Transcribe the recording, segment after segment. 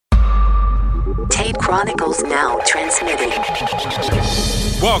Tate Chronicles now transmitting.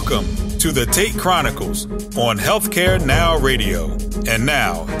 Welcome to the Tate Chronicles on Healthcare Now Radio. And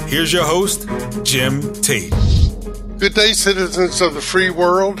now, here's your host, Jim Tate. Good day, citizens of the free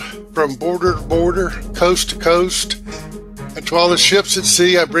world, from border to border, coast to coast, and to all the ships at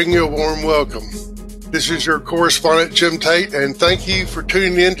sea, I bring you a warm welcome. This is your correspondent, Jim Tate, and thank you for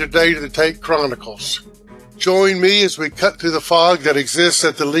tuning in today to the Tate Chronicles. Join me as we cut through the fog that exists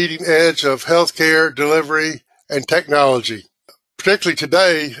at the leading edge of healthcare, delivery, and technology. Particularly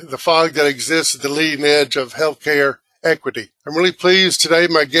today, the fog that exists at the leading edge of healthcare equity. I'm really pleased today.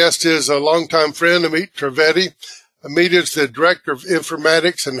 My guest is a longtime friend, Amit Trivedi. Amit is the Director of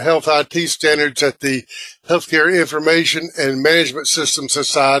Informatics and Health IT Standards at the Healthcare Information and Management Systems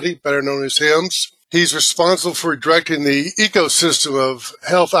Society, better known as HIMSS. He's responsible for directing the ecosystem of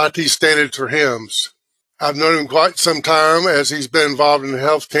health IT standards for HIMSS. I've known him quite some time as he's been involved in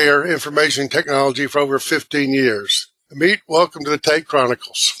healthcare information technology for over 15 years. Amit, welcome to the Tate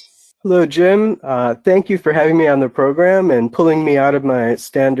Chronicles. Hello, Jim. Thank you for having me on the program and pulling me out of my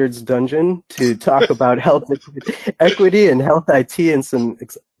standards dungeon to talk about health equity and health IT and some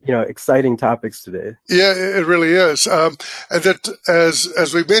exciting topics today. Yeah, it really is. And that,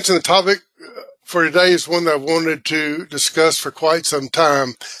 as we mentioned, the topic for today is one that I've wanted to discuss for quite some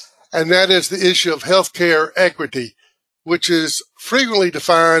time. And that is the issue of healthcare equity, which is frequently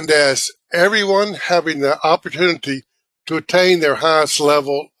defined as everyone having the opportunity to attain their highest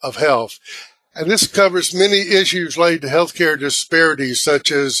level of health. And this covers many issues related to healthcare disparities,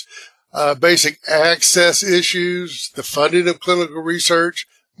 such as basic access issues, the funding of clinical research,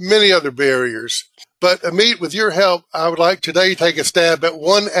 many other barriers. But Amit, with your help, I would like today to take a stab at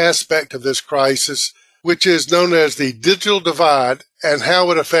one aspect of this crisis, which is known as the digital divide and how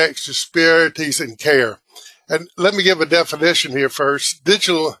it affects disparities in care. And let me give a definition here first.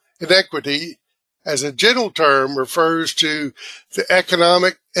 Digital inequity, as a general term, refers to the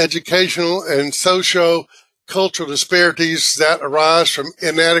economic, educational, and socio-cultural disparities that arise from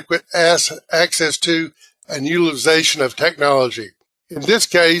inadequate access to and utilization of technology. In this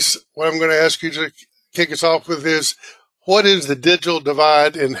case, what I'm going to ask you to kick us off with is, what is the digital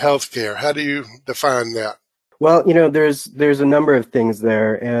divide in healthcare? How do you define that? Well, there's a number of things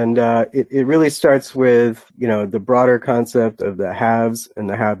there, and it really starts with, the broader concept of the haves and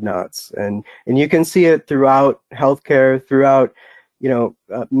the have-nots. And you can see it throughout healthcare, throughout,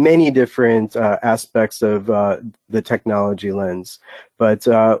 many different aspects of the technology lens. But,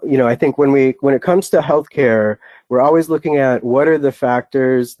 I think when it comes to healthcare, we're always looking at what are the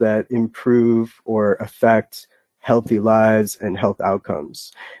factors that improve or affect healthy lives and health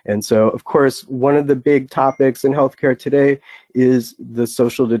outcomes. And so, of course, one of the big topics in healthcare today is the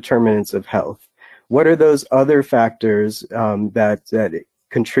social determinants of health. What are those other factors that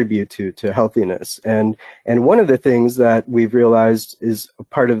contribute to healthiness? And one of the things that we've realized is a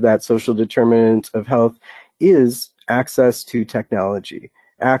part of that social determinant of health is access to technology,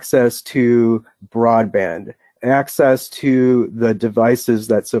 access to broadband, access to the devices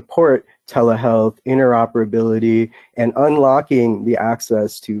that support telehealth, interoperability, and unlocking the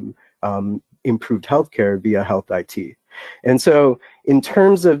access to improved healthcare via health IT. And so in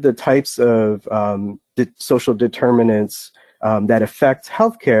terms of the types of social determinants that affect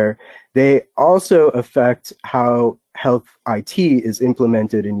healthcare, they also affect how health IT is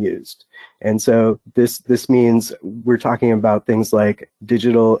implemented and used. And so this means we're talking about things like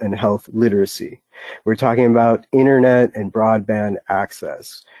digital and health literacy. We're talking about internet and broadband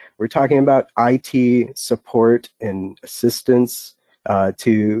access. We're talking about IT support and assistance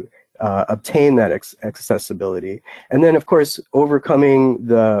to obtain that accessibility. And then, of course, overcoming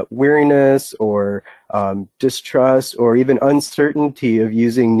the weariness or distrust or even uncertainty of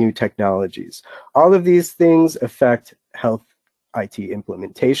using new technologies. All of these things affect health IT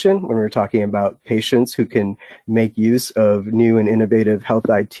implementation when we're talking about patients who can make use of new and innovative health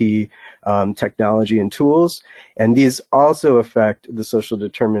IT technology and tools. And these also affect the social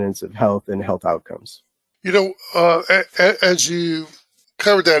determinants of health and health outcomes. As you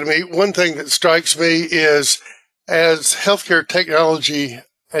covered that, one thing that strikes me is as healthcare technology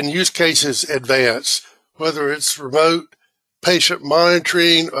and use cases advance, whether it's remote patient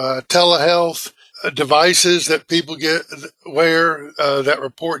monitoring, telehealth, devices that people wear that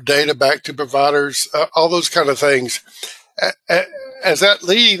report data back to providers, all those kind of things. As that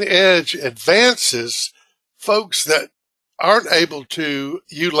leading edge advances, folks that aren't able to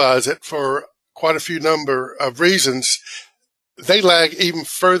utilize it for quite a few number of reasons, they lag even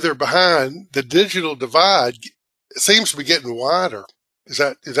further behind. The digital divide seems to be getting wider. Is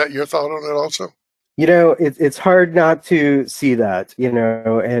that your thought on it also? It's hard not to see that,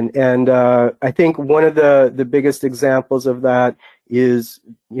 and I think one of the biggest examples of that is,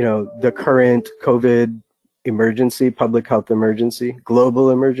 the current COVID emergency, public health emergency, global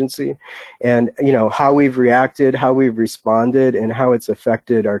emergency, and, how we've reacted, how we've responded, and how it's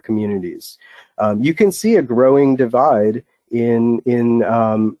affected our communities. You can see a growing divide in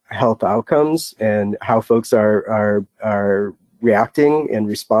health outcomes and how folks are reacting and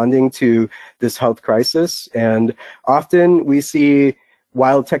responding to this health crisis. And often we see,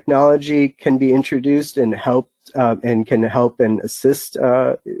 while technology can be introduced and help and can help and assist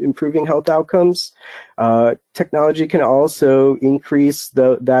improving health outcomes, technology can also increase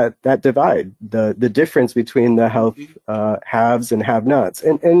that divide, the difference between the health haves and have-nots.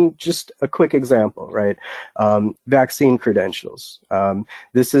 And just a quick example, right? Vaccine credentials.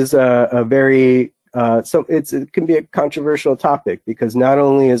 This is a very so it can be a controversial topic, because not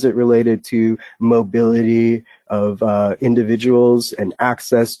only is it related to mobility of individuals and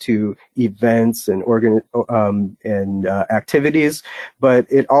access to events and activities, but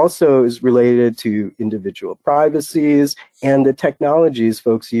it also is related to individual privacies and the technologies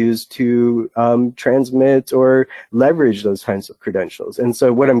folks use to transmit or leverage those kinds of credentials. And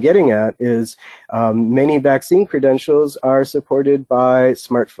so what I'm getting at is many vaccine credentials are supported by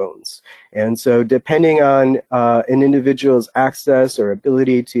smartphones. And so depending on an individual's access or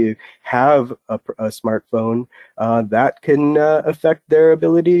ability to have a smartphone, that can affect their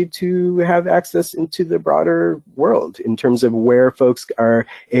ability to have access into the broader world in terms of where folks are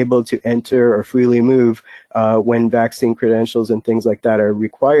able to enter or freely move when vaccine credentials and things like that are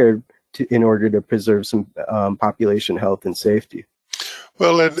required in order to preserve some population health and safety.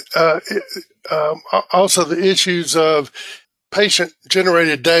 Well, and also the issues of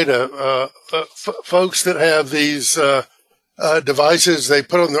patient-generated data. Folks that have these devices they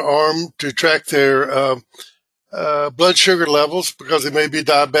put on their arm to track their blood sugar levels because they may be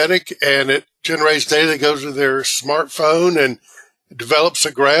diabetic, and it generates data that goes to their smartphone and develops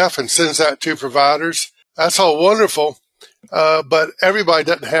a graph and sends that to providers. That's all wonderful, but everybody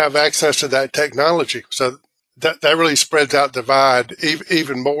doesn't have access to that technology. So that really spreads out the divide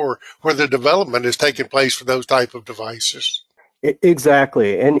even more, where the development is taking place for those type of devices.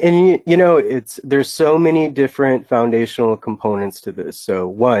 Exactly. And there's so many different foundational components to this. So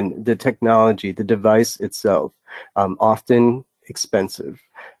one, the technology, the device itself, often expensive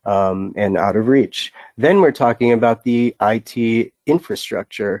and out of reach. Then we're talking about the IT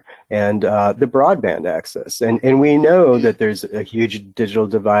infrastructure and the broadband access. And we know that there's a huge digital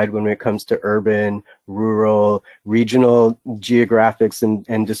divide when it comes to urban, rural, regional geographics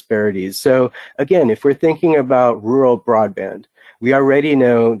and disparities. So again, if we're thinking about rural broadband, we already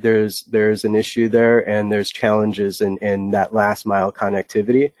know there's an issue there, and there's challenges in that last mile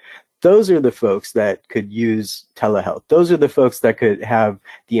connectivity. Those are the folks that could use telehealth. Those are the folks that could have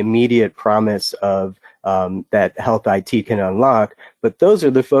the immediate promise of that health IT can unlock, but those are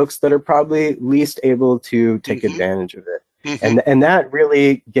the folks that are probably least able to take advantage of it. And that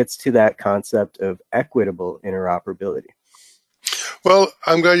really gets to that concept of equitable interoperability. Well,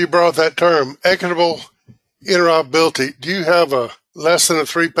 I'm glad you brought that term, equitable interoperability. Do you have a less than a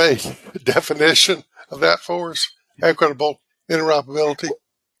 3-page definition of that for us? Equitable interoperability?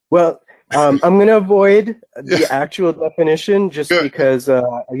 Well, I'm going to avoid the actual definition just because,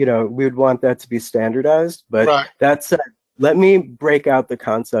 we would want that to be standardized. But that said, let me break out the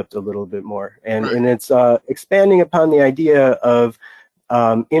concept a little bit more. And it's expanding upon the idea of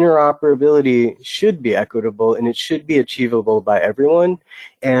interoperability should be equitable, and it should be achievable by everyone.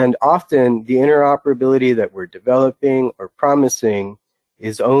 And often the interoperability that we're developing or promising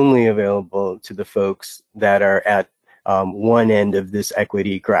is only available to the folks that are at one end of this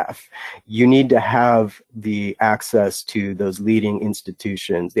equity graph. You need to have the access to those leading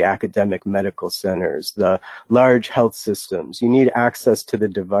institutions, the academic medical centers, the large health systems. You need access to the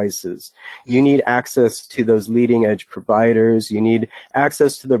devices. You need access to those leading edge providers. You need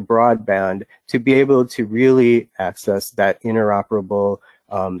access to the broadband to be able to really access that interoperable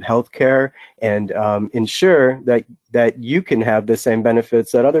healthcare and ensure that you can have the same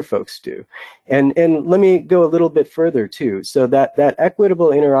benefits that other folks do. And let me go a little bit further too. So that equitable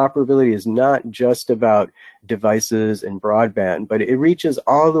interoperability is not just about devices and broadband, but it reaches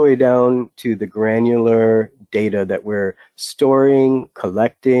all the way down to the granular data that we're storing,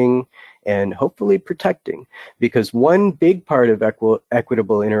 collecting, and hopefully protecting. Because one big part of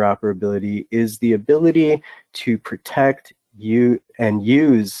equitable interoperability is the ability to protect you and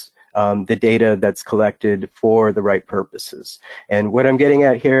use the data that's collected for the right purposes. And what I'm getting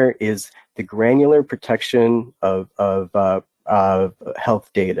at here is the granular protection of health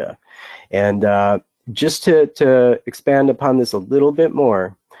data. And just to expand upon this a little bit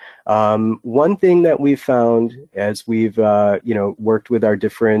more, one thing that we've found as we've worked with our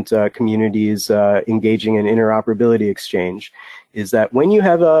different communities engaging in interoperability exchange is that when you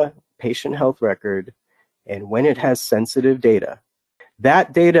have a patient health record and when it has sensitive data,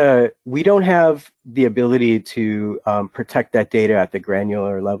 that data, we don't have the ability to protect that data at the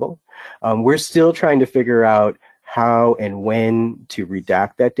granular level. We're still trying to figure out how and when to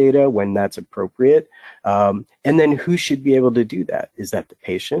redact that data when that's appropriate. And then who should be able to do that? Is that the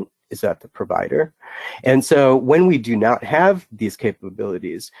patient? Is that the provider? And so when we do not have these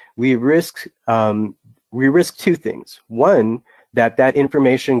capabilities, we risk two things. One, that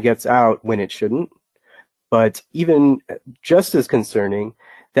information gets out when it shouldn't. But even just as concerning,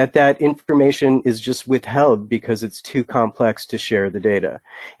 that information is just withheld because it's too complex to share the data.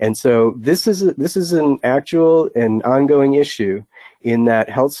 And so this is an actual and ongoing issue in that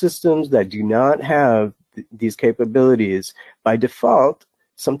health systems that do not have these capabilities by default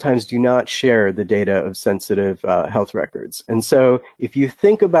sometimes do not share the data of sensitive health records. And so if you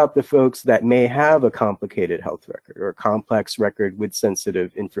think about the folks that may have a complicated health record or a complex record with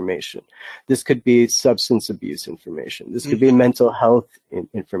sensitive information, this could be substance abuse information. This could be mental health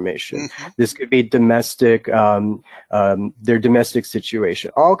information. This could be domestic, their domestic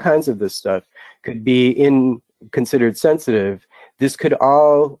situation. All kinds of this stuff could be considered sensitive. This could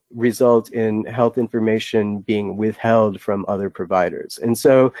all result in health information being withheld from other providers. And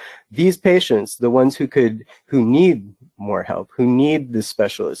so these patients, the ones who need more help, who need the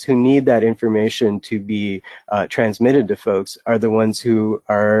specialists, who need that information to be transmitted to folks, are the ones who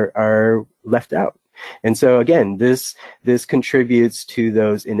are left out. And so again, this contributes to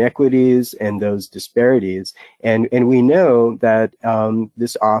those inequities and those disparities. And we know that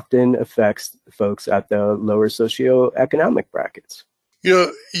this often affects folks at the lower socioeconomic brackets.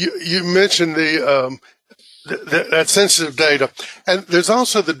 You mentioned that sensitive data, and there's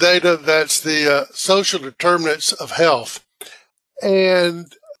also the data that's the social determinants of health.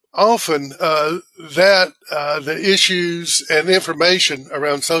 And often the issues and information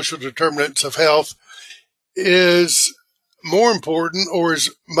around social determinants of health is more important or as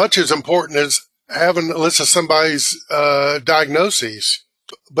much as important as having a list of somebody's diagnoses.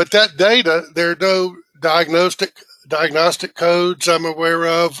 But that data, there are no diagnostic codes I'm aware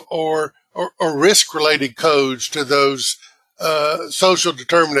of or risk-related codes to those social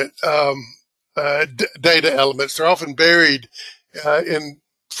determinant data elements. They're often buried in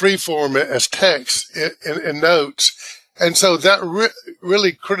free form as text in notes. And so that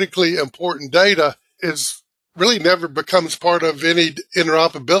really critically important data really never becomes part of any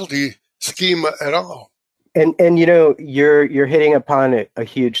interoperability schema at all. And you're hitting upon a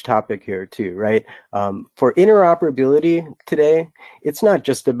huge topic here too, right? For interoperability today, it's not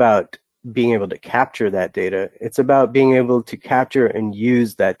just about being able to capture that data. It's about being able to capture and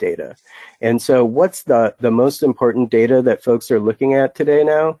use that data. And so what's the most important data that folks are looking at today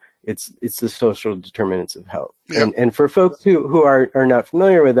now? It's the social determinants of health. Yep. And for folks who are not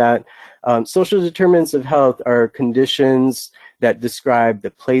familiar with that, social determinants of health are conditions that describe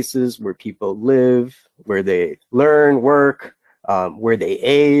the places where people live, where they learn, work, where they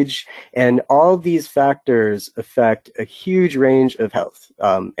age, and all these factors affect a huge range of health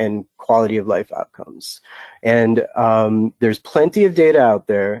and quality of life outcomes. And there's plenty of data out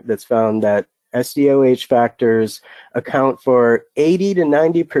there that's found that SDOH factors account for 80 to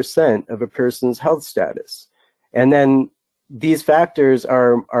 90% of a person's health status. And then these factors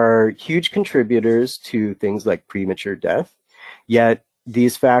are huge contributors to things like premature death, yet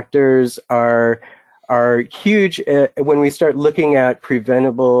these factors are huge when we start looking at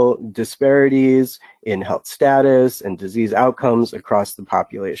preventable disparities in health status and disease outcomes across the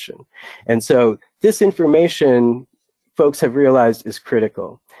population. And so this information, folks have realized, is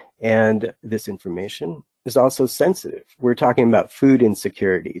critical. And this information is also sensitive. We're talking about food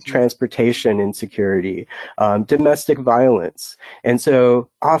insecurity, transportation insecurity, domestic violence. And so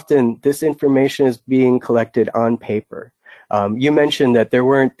often this information is being collected on paper. You mentioned that there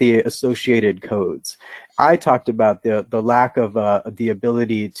weren't the associated codes. I talked about the lack of the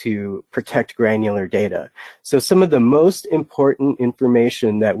ability to protect granular data. So some of the most important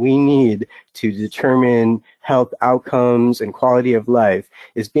information that we need to determine health outcomes and quality of life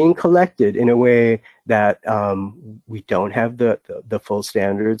is being collected in a way that we don't have the full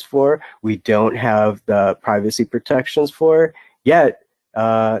standards for, we don't have the privacy protections for, yet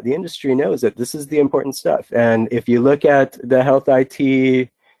the industry knows that this is the important stuff. And if you look at the health IT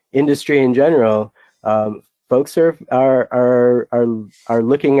industry in general, folks are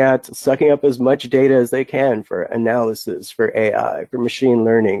looking at sucking up as much data as they can for analysis, for AI, for machine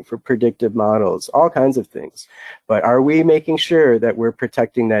learning, for predictive models, all kinds of things. But are we making sure that we're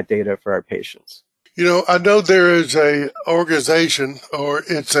protecting that data for our patients? I know there is a organization, or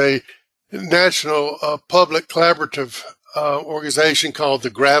it's a national public collaborative organization called the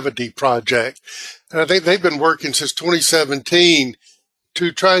Gravity Project. And I think they've been working since 2017 to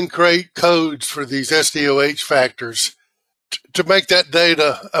try and create codes for these SDOH factors to make that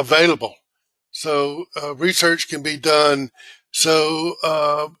data available. So research can be done. So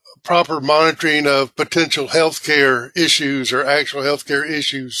proper monitoring of potential healthcare issues or actual healthcare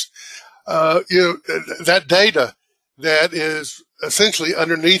issues. That data that is essentially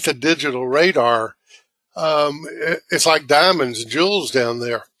underneath a digital radar, it's like diamonds and jewels down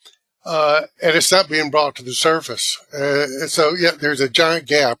there. And it's not being brought to the surface. So, there's a giant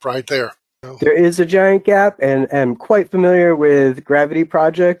gap right there. There is a giant gap, and I'm quite familiar with Gravity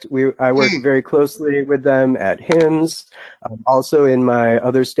Project. I work very closely with them at HIMSS, also in my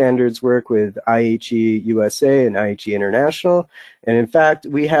other standards work with IHE USA and IHE International. And in fact,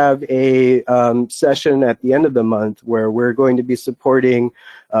 we have a session at the end of the month where we're going to be supporting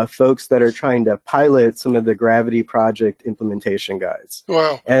folks that are trying to pilot some of the Gravity Project implementation guides.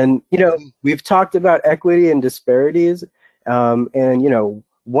 Wow. And, we've talked about equity and disparities, and,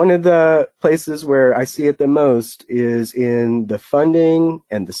 one of the places where I see it the most is in the funding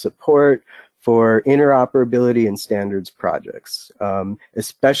and the support for interoperability and standards projects,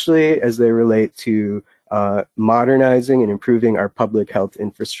 especially as they relate to modernizing and improving our public health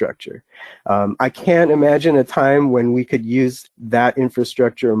infrastructure. I can't imagine a time when we could use that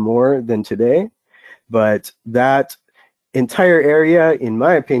infrastructure more than today, but that entire area, in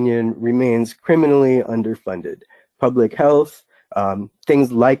my opinion, remains criminally underfunded. Public health,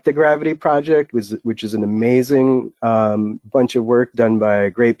 things like the Gravity Project, which is an amazing bunch of work done by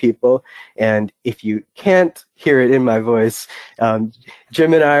great people. And if you can't hear it in my voice,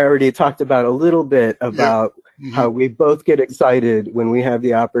 Jim and I already talked about a little bit about how we both get excited when we have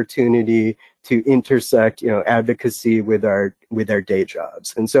the opportunity to intersect, advocacy with our day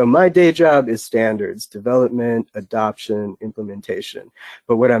jobs. And so my day job is standards, development, adoption, implementation.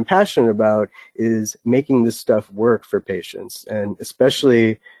 But what I'm passionate about is making this stuff work for patients, and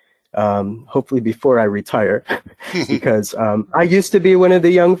especially hopefully before I retire, because I used to be one of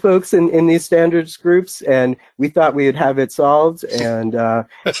the young folks in these standards groups, and we thought we would have it solved. And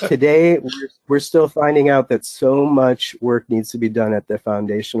today we're still finding out that so much work needs to be done at the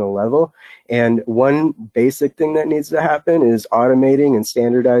foundational level. And one basic thing that needs to happen is automating and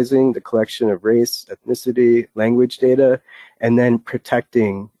standardizing the collection of race, ethnicity, language data, and then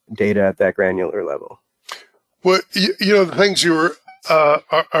protecting data at that granular level. Well, the things you were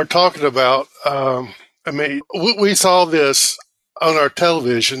are talking about, we saw this on our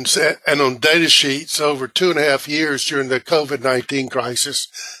televisions and on data sheets over 2.5 years during the COVID-19 crisis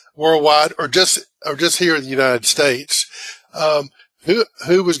worldwide, or just here in the United States.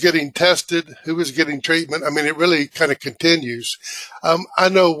 Who was getting tested, who was getting treatment. It really kind of continues. I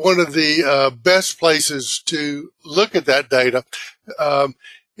know one of the best places to look at that data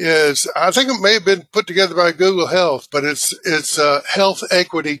is, I think it may have been put together by Google Health, but it's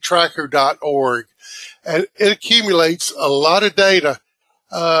healthequitytracker.org, and it accumulates a lot of data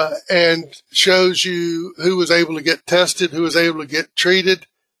and shows you who was able to get tested, who was able to get treated,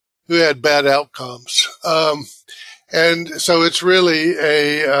 who had bad outcomes. And so it's really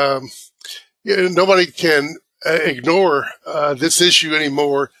nobody can ignore this issue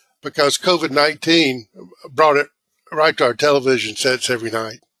anymore, because COVID-19 brought it right to our television sets every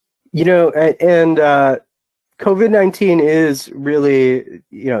night. And COVID-19 is really,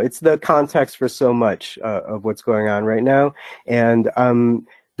 it's the context for so much of what's going on right now. And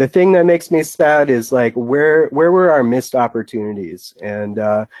the thing that makes me sad is, like, where were our missed opportunities, and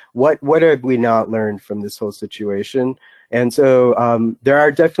what have we not learned from this whole situation? And so there are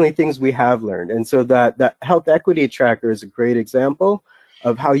definitely things we have learned. And so that health equity tracker is a great example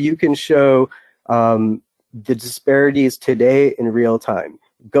of how you can show the disparities today in real time.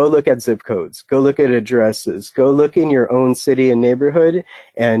 Go look at zip codes, go look at addresses, go look in your own city and neighborhood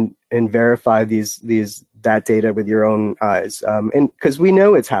and verify that data with your own eyes. And because we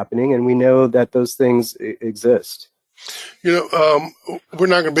know it's happening, and we know that those things exist. We're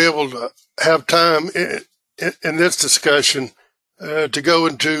not going to be able to have time in this discussion to go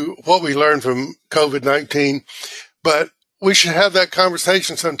into what we learned from COVID-19, but we should have that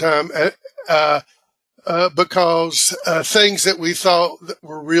conversation sometime. Because things that we thought that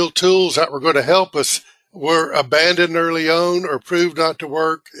were real tools that were going to help us were abandoned early on or proved not to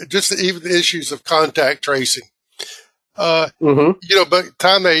work. Just even the issues of contact tracing. By the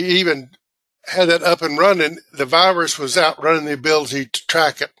time they even had that up and running, the virus was outrunning the ability to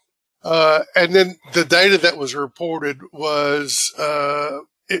track it. And then the data that was reported was,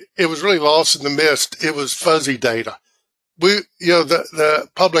 it was really lost in the mist. It was fuzzy data. The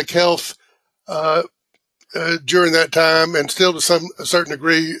public health, during that time, and still to a certain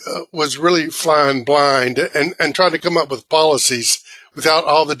degree, was really flying blind and trying to come up with policies without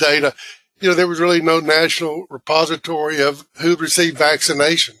all the data. There was really no national repository of who received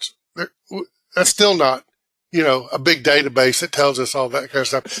vaccinations. That's still not, a big database that tells us all that kind of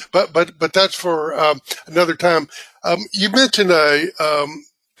stuff. But that's for another time. You mentioned a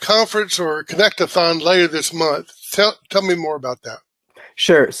conference or connect-a-thon later this month. Tell me more about that.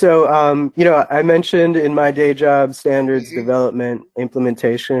 Sure. So, I mentioned in my day job standards development,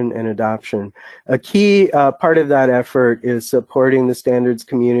 implementation, and adoption. A key part of that effort is supporting the standards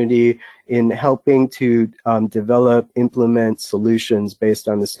community in helping to develop, implement solutions based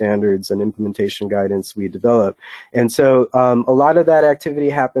on the standards and implementation guidance we develop. And so a lot of that activity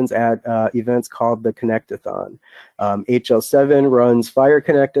happens at events called the Connect-a-thon. HL7 runs Fire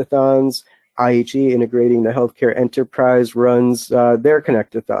Connect-a-thons. IHE, Integrating the Healthcare Enterprise, runs their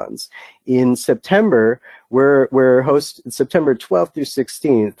Connect-a-thons. In September, we're hosting September 12th through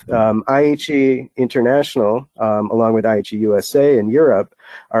 16th. IHE International, along with IHE USA and Europe,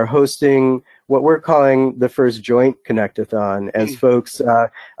 are hosting what we're calling the first joint Connect-a-thon as folks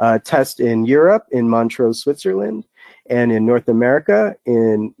test in Europe, in Montreux, Switzerland, and in North America,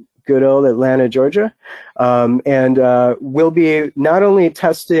 in good old Atlanta, Georgia. And we'll be not only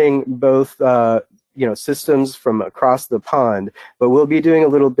testing both systems from across the pond, but we'll be doing a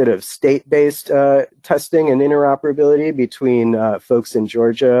little bit of state-based testing and interoperability between folks in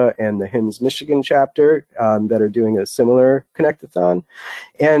Georgia and the HIMSS Michigan chapter that are doing a similar Connect-a-thon.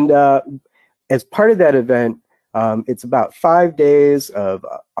 And as part of that event, it's about 5 days of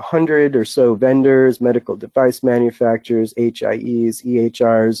 100 or so vendors, medical device manufacturers, HIEs,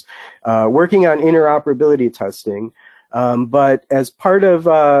 EHRs, working on interoperability testing. But as part of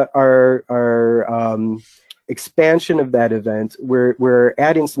our expansion of that event, we're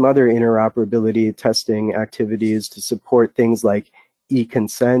adding some other interoperability testing activities to support things like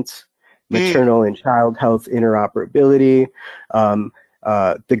e-consent, maternal and child health interoperability,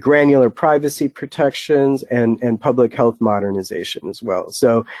 the granular privacy protections, and public health modernization as well.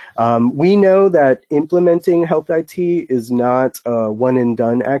 So we know that implementing health IT is not a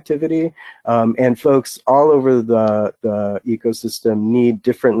one-and-done activity, and folks all over the ecosystem need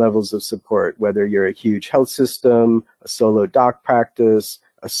different levels of support, whether you're a huge health system, a solo doc practice,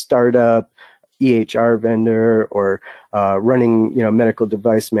 a startup, EHR vendor, or running medical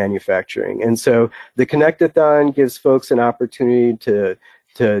device manufacturing. And so the Connect-a-thon gives folks an opportunity to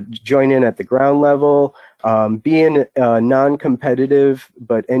join in at the ground level, be in a non-competitive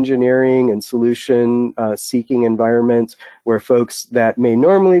but engineering and solution seeking environment where folks that may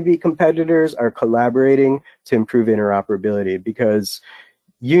normally be competitors are collaborating to improve interoperability, because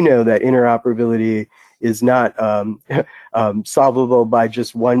that interoperability is not solvable by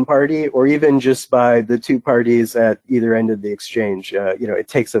just one party or even just by the two parties at either end of the exchange. It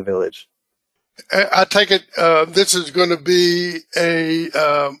takes a village. I take it this is going to be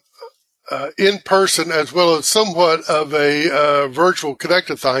a in-person as well as somewhat of a virtual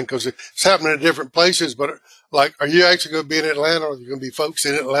Connect-a-thon, because it's happening in different places. But are you actually going to be in Atlanta, or are there going to be folks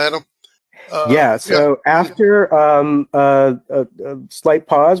in Atlanta? After a slight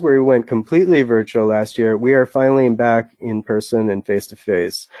pause where we went completely virtual last year, we are finally back in person and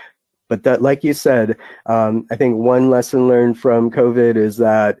face-to-face. But that, like you said, I think one lesson learned from COVID is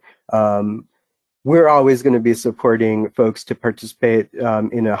that we're always going to be supporting folks to participate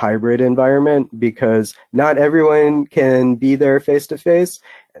in a hybrid environment, because not everyone can be there face-to-face.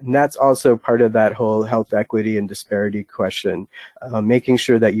 And that's also part of that whole health equity and disparity question, making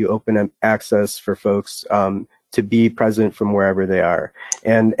sure that you open up access for folks to be present from wherever they are.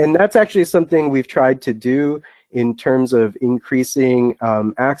 And that's actually something we've tried to do in terms of increasing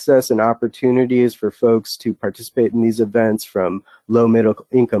access and opportunities for folks to participate in these events from low middle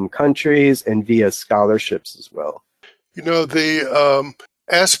income countries and via scholarships as well. The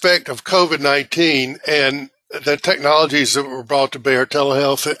aspect of COVID-19 and the technologies that were brought to bear,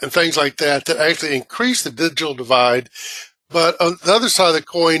 telehealth and things like that actually increase the digital divide. But on the other side of the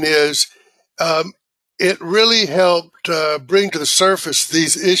coin is it really helped bring to the surface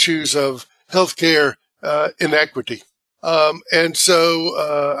these issues of healthcare inequity. And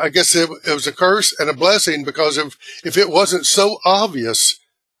so I guess it was a curse and a blessing, because if it wasn't so obvious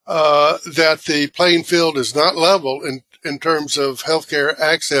that the playing field is not level in terms of healthcare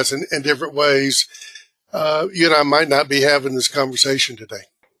access in different ways, you and I might not be having this conversation today.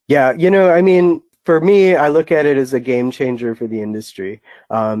 Yeah, I mean, for me, I look at it as a game changer for the industry.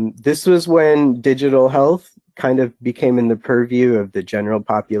 This was when digital health kind of became in the purview of the general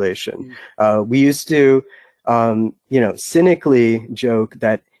population. We used to, cynically joke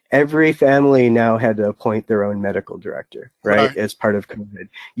that every family now had to appoint their own medical director, right? As part of COVID.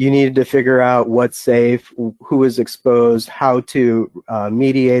 You needed to figure out what's safe, who was exposed, how to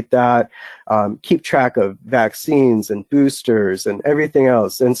mediate that, keep track of vaccines and boosters and everything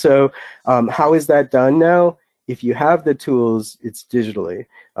else. And so how is that done now? If you have the tools, it's digitally.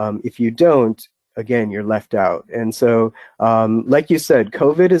 If you don't, again, you're left out. And so, like you said,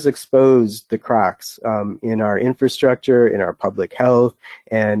 COVID has exposed the cracks in our infrastructure, in our public health,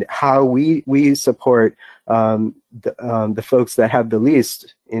 and how we support the folks that have the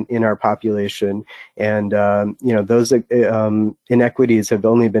least in our population. And, those inequities have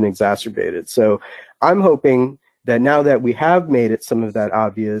only been exacerbated. So I'm hoping that now that we have made it some of that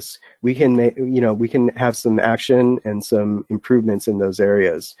obvious, we can have some action and some improvements in those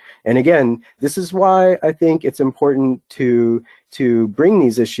areas. And again, this is why I think it's important to bring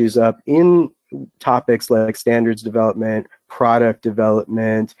these issues up in topics like standards development, product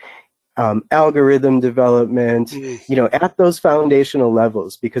development, algorithm development, at those foundational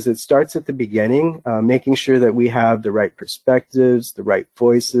levels, because it starts at the beginning, making sure that we have the right perspectives, the right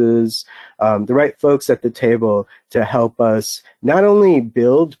voices, the right folks at the table to help us not only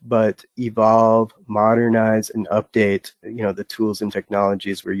build, but evolve, modernize, and update, the tools and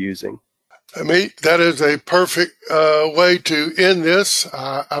technologies we're using. Amit, that is a perfect way to end this.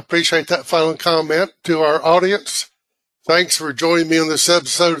 I appreciate that final comment. To our audience, thanks for joining me on this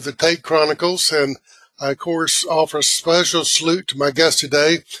episode of the Tate Chronicles, and I, of course, offer a special salute to my guest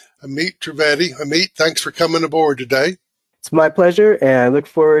today, Amit Trivedi. Amit, thanks for coming aboard today. It's my pleasure, and I look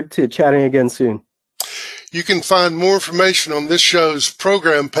forward to chatting again soon. You can find more information on this show's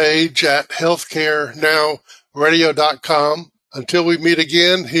program page at healthcarenowradio.com. Until we meet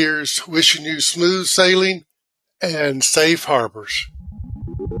again, here's wishing you smooth sailing and safe harbors.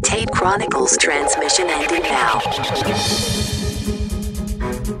 Tate Chronicles transmission ending now.